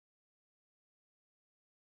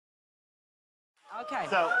Okay.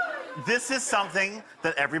 So this is something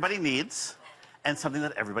that everybody needs and something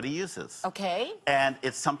that everybody uses. Okay. And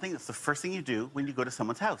it's something that's the first thing you do when you go to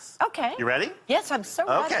someone's house. Okay. You ready? Yes, I'm so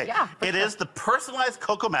ready. Okay. Yeah. It is the personalized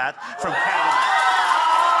cocoa mat from Canada.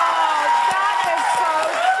 That is so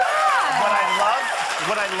good.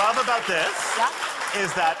 What I love about this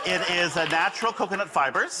is that it is a natural coconut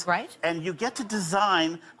fibers. Right. And you get to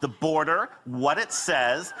design the border, what it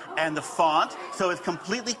says, and the font, so it's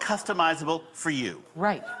completely customizable for you.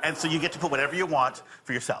 Right. And so you get to put whatever you want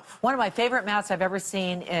for yourself. One of my favorite mats I've ever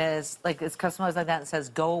seen is, like, it's customized like that and says,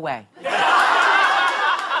 go away.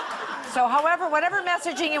 So however, whatever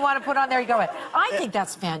messaging you want to put on there, you go ahead. I think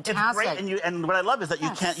that's fantastic. It's great, and what I love is that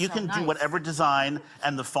you can do whatever design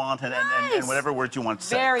and the font and whatever words you want to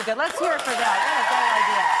say. Very good. Let's hear it for that. What a great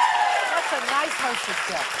idea. That's a nice hostess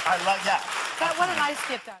gift. I love that. What a nice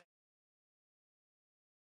gift that is.